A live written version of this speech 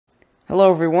Hello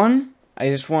everyone, I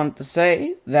just wanted to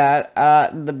say that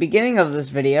at the beginning of this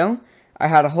video, I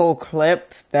had a whole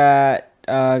clip that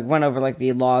went over like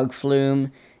the log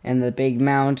flume and the big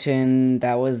mountain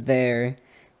that was there.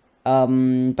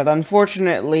 But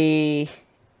unfortunately,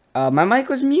 my mic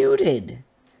was muted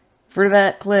for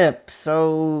that clip,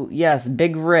 so yes,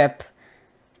 big rip.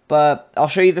 But I'll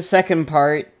show you the second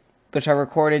part, which I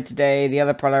recorded today. The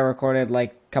other part I recorded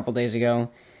like a couple days ago.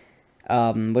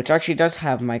 Which actually does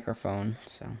have microphone,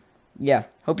 so yeah,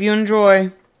 hope you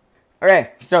enjoy.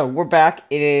 Okay, so we're back.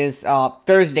 It is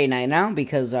Thursday night now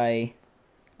because I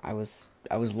was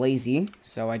lazy,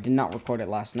 so I did not record it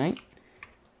last night.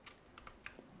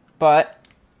 But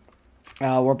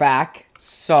we're back,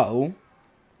 so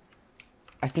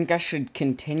I think I should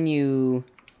continue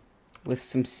with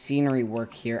some scenery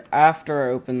work here after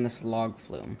I open this log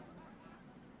flume,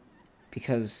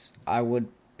 because I would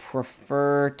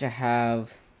prefer to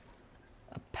have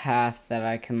a path that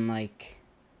I can like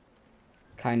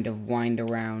kind of wind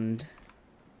around.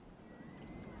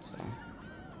 So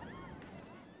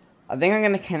I think I'm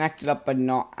gonna connect it up but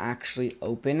not actually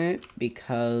open it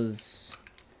because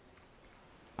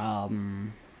I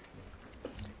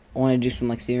want to do some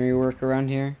like scenery work around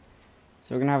here.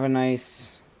 So we're gonna have a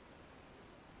nice,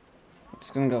 I'm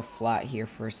just gonna go flat here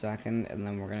for a second and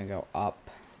then we're gonna go up.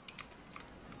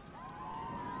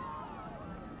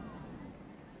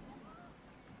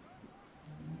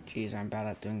 Jeez, I'm bad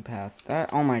at doing paths.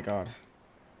 Oh my god.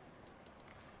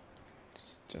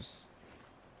 Just...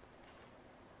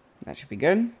 That should be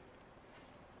good.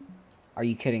 Are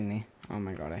you kidding me? Oh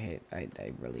my god, I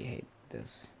really hate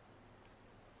this.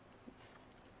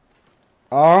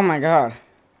 Oh my god.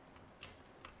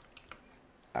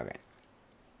 Okay.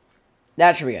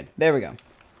 That should be good. There we go.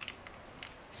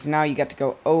 So now you get to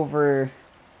go over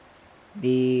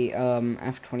the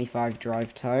F25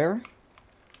 drive tire.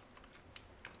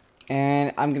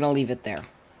 And I'm going to leave it there.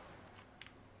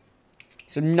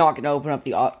 So I'm not going to open up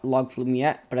the log flume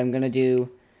yet, but I'm going to do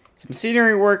some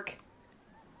scenery work.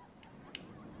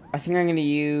 I think I'm going to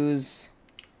use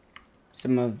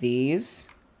some of these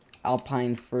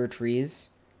alpine fir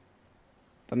trees.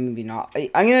 But maybe not.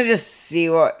 I'm going to just see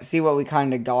what we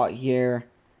kind of got here.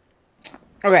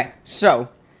 Okay, so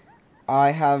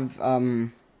I have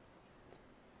I've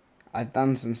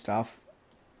done some stuff.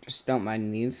 Just don't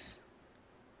mind these.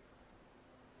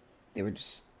 They were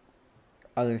just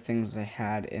other things I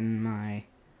had in my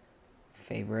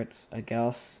favorites, I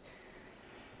guess,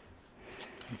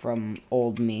 from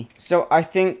old me. So I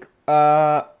think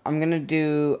I'm going to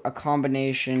do a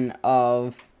combination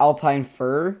of alpine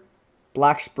fir,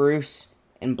 black spruce,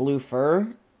 and blue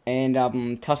fir,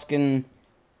 and Tuscan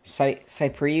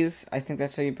cypress, I think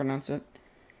that's how you pronounce it.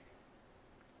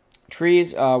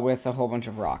 Trees with a whole bunch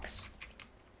of rocks.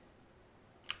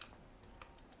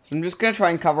 So I'm just going to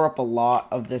try and cover up a lot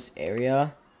of this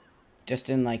area, just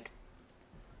in, like,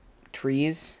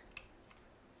 trees.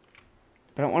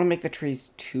 But I don't want to make the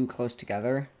trees too close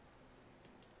together.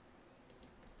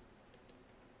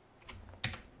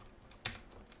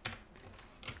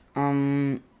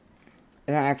 And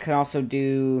then I can also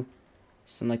do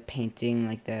some, like, painting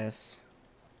like this.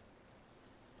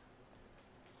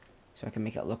 So I can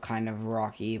make it look kind of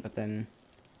rocky, but then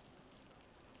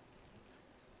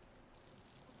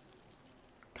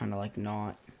kind of like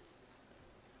not.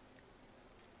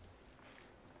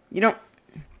 You know,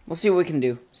 we'll see what we can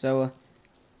do. So,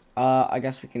 I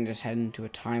guess we can just head into a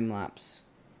time lapse.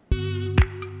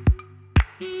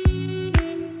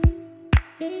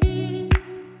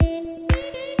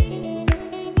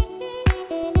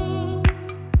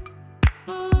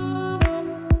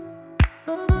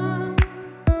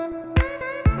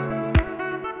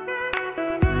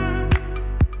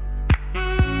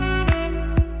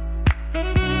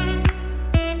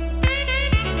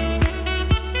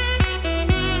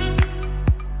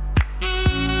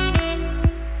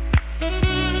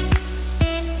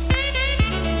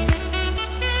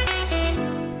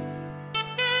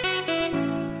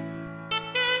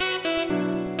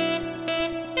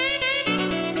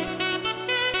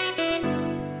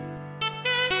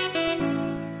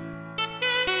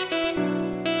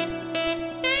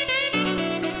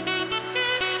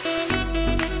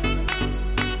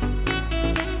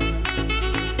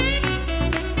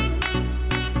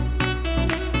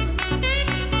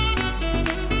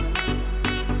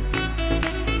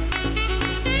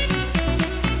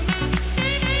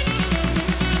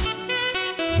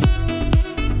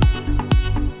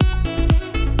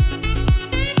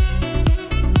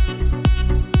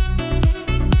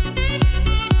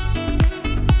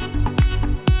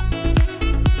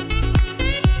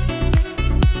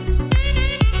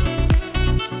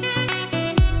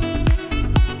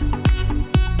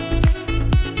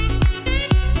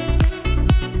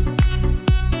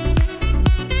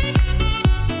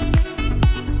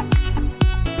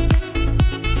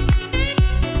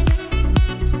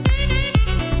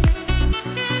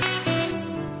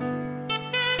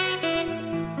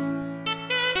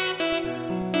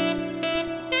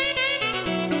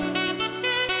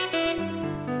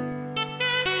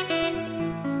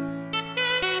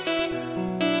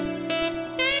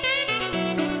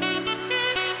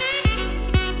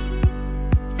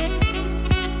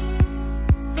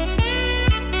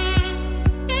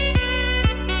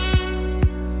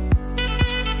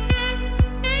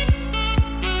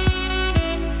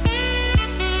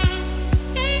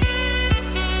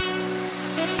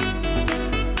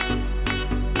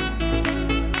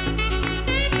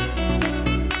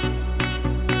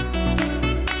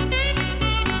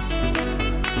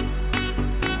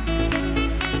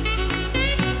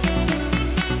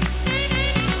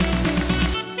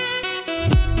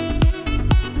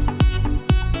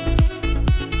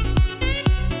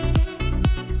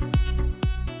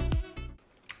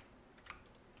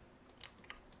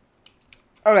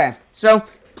 Okay, so,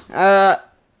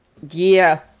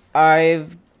 yeah,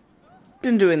 I've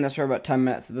been doing this for about 10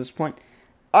 minutes at this point.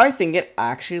 I think it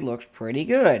actually looks pretty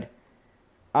good.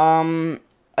 I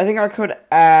think I could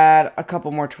add a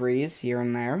couple more trees here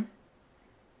and there.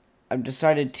 I've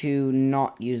decided to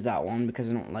not use that one because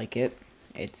I don't like it.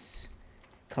 Its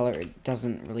color, it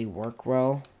doesn't really work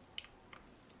well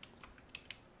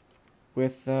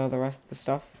with the rest of the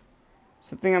stuff.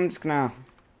 So I think I'm just gonna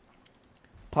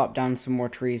pop down some more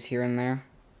trees here and there.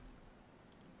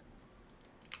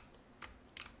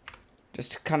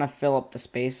 Just to kind of fill up the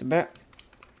space a bit.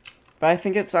 But I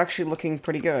think it's actually looking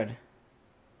pretty good.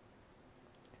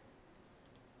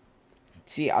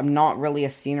 See, I'm not really a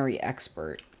scenery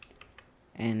expert.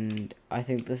 And I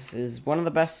think this is one of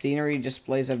the best scenery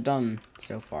displays I've done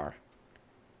so far.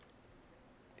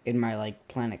 In my, like,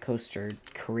 Planet Coaster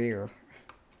career.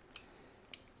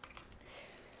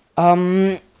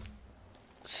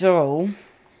 So,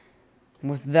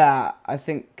 with that, I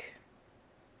think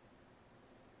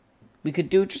we could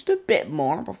do just a bit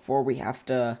more before we have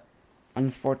to,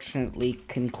 unfortunately,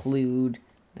 conclude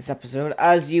this episode.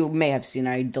 As you may have seen,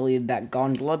 I deleted that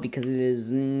gondola because it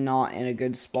is not in a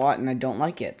good spot and I don't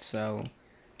like it, so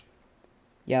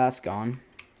yeah, that's gone.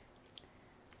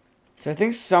 So I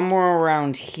think somewhere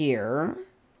around here,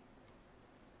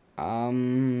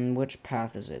 which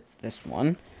path is it? It's this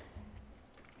one.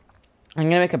 I'm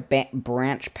gonna make a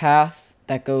branch path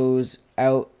that goes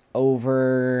out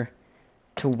over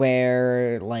to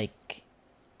where, like,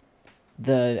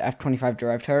 the F-25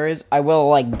 drive tower is. I will,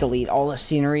 like, delete all the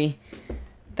scenery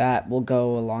that will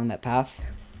go along that path.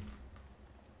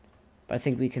 But I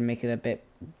think we can make it a bit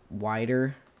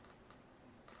wider.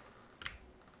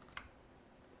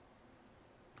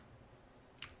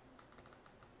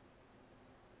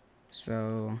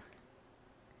 So,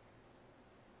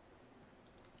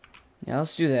 yeah,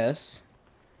 let's do this.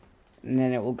 And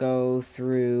then it will go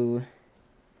through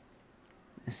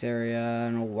this area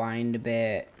and it'll wind a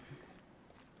bit.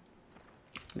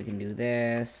 We can do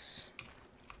this.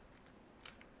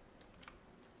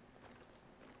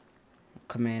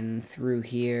 Come in through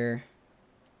here.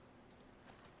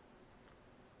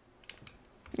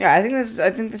 Yeah, I think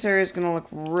this area is gonna look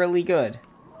really good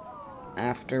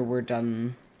after we're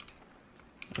done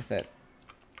with it.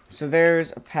 So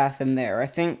there's a path in there. I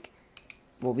think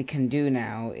what we can do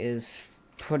now is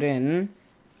put in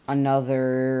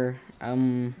another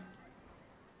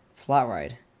flat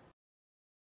ride.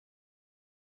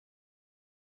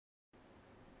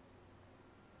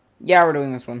 Yeah, we're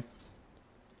doing this one.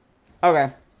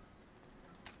 Okay.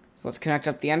 So let's connect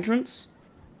up the entrance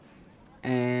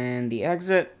and the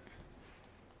exit.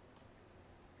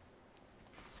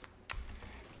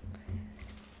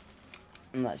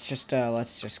 And let's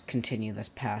just continue this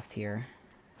path here.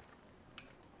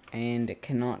 And it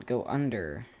cannot go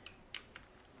under.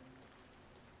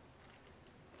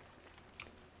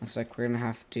 Looks like we're gonna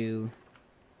have to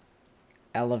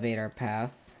elevate our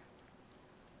path.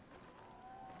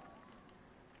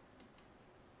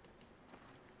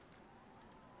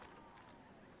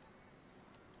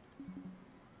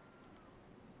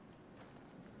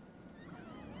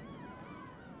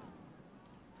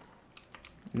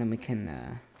 And then we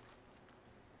can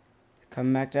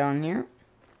come back down here.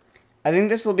 I think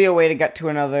this will be a way to get to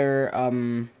another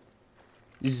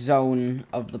zone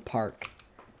of the park.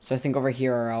 So I think over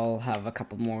here I'll have a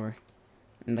couple more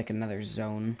in like another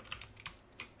zone.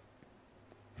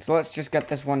 So let's just get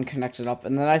this one connected up,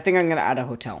 and then I think I'm gonna add a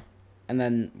hotel, and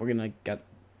then we're gonna get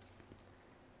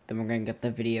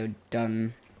the video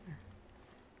done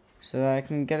so that I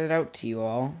can get it out to you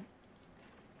all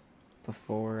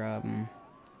before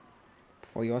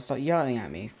you all start yelling at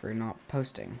me for not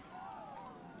posting.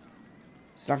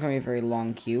 It's not going to be a very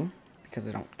long queue, because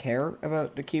I don't care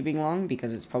about the queue being long,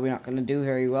 because it's probably not going to do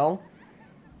very well.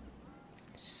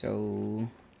 So,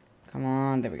 come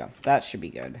on, there we go. That should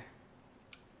be good.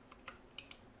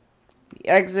 The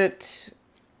exit,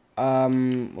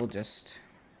 we'll just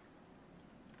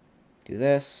do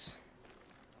this.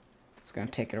 It's going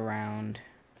to take it around.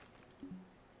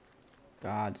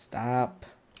 God, stop.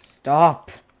 Stop!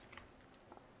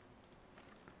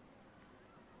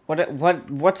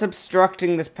 What's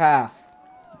obstructing this path?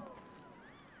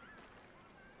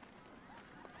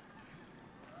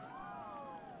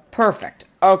 Perfect.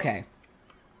 Okay.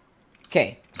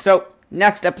 Okay, so,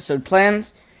 next episode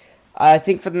plans. I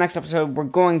think for the next episode, we're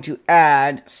going to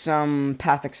add some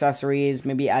path accessories,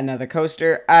 maybe add another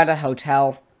coaster, add a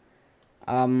hotel,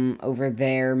 over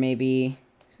there, maybe,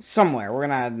 somewhere. We're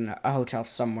gonna add a hotel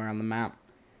somewhere on the map.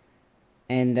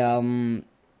 And,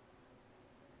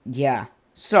 yeah.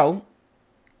 So,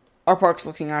 our park's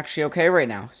looking actually okay right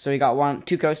now. So we got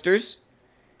two coasters,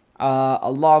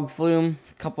 a log flume,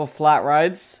 a couple flat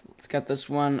rides. Let's get this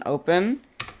one open.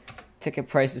 Ticket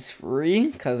price is free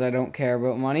because I don't care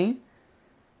about money.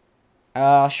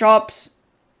 Shops,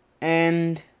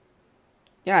 and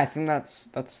yeah, I think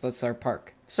that's our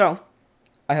park. So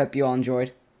I hope you all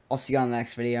enjoyed. I'll see you on the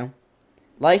next video.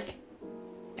 Like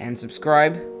and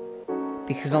subscribe,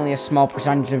 because only a small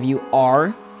percentage of you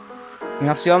are. And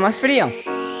I'll see you on the next video.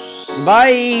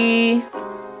 Bye!